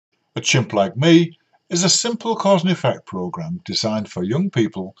A Chimp Like Me is a simple cause and effect program designed for young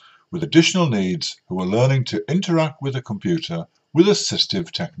people with additional needs who are learning to interact with a computer with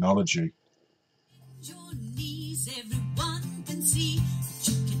assistive technology. Your knees, everyone can see that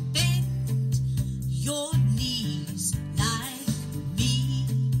you can bend your knees like me.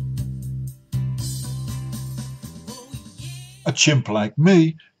 Oh, yeah. A Chimp Like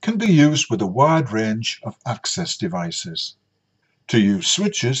Me can be used with a wide range of access devices. To use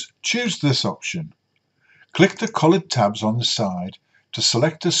switches, choose this option. Click the coloured tabs on the side to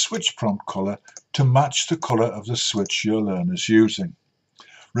select a switch prompt colour to match the colour of the switch your learner is using.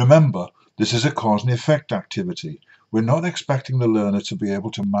 Remember, this is a cause and effect activity. We're not expecting the learner to be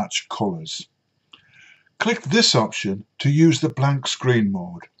able to match colours. Click this option to use the blank screen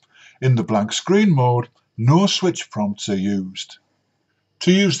mode. In the blank screen mode, no switch prompts are used.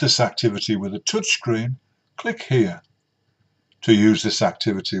 To use this activity with a touchscreen, click here. To use this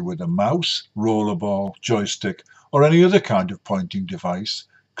activity with a mouse, rollerball, joystick, or any other kind of pointing device,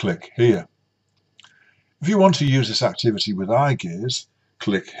 click here. If you want to use this activity with eye gaze,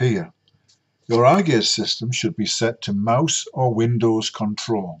 click here. Your eye gaze system should be set to mouse or Windows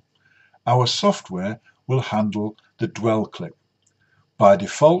control. Our software will handle the dwell click. By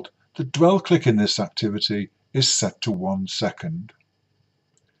default, the dwell click in this activity is set to 1 second.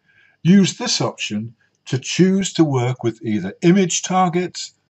 Use this option to choose to work with either image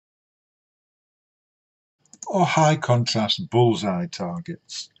targets or high contrast bullseye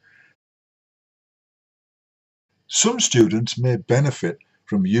targets. Some students may benefit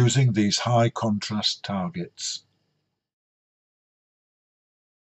from using these high contrast targets.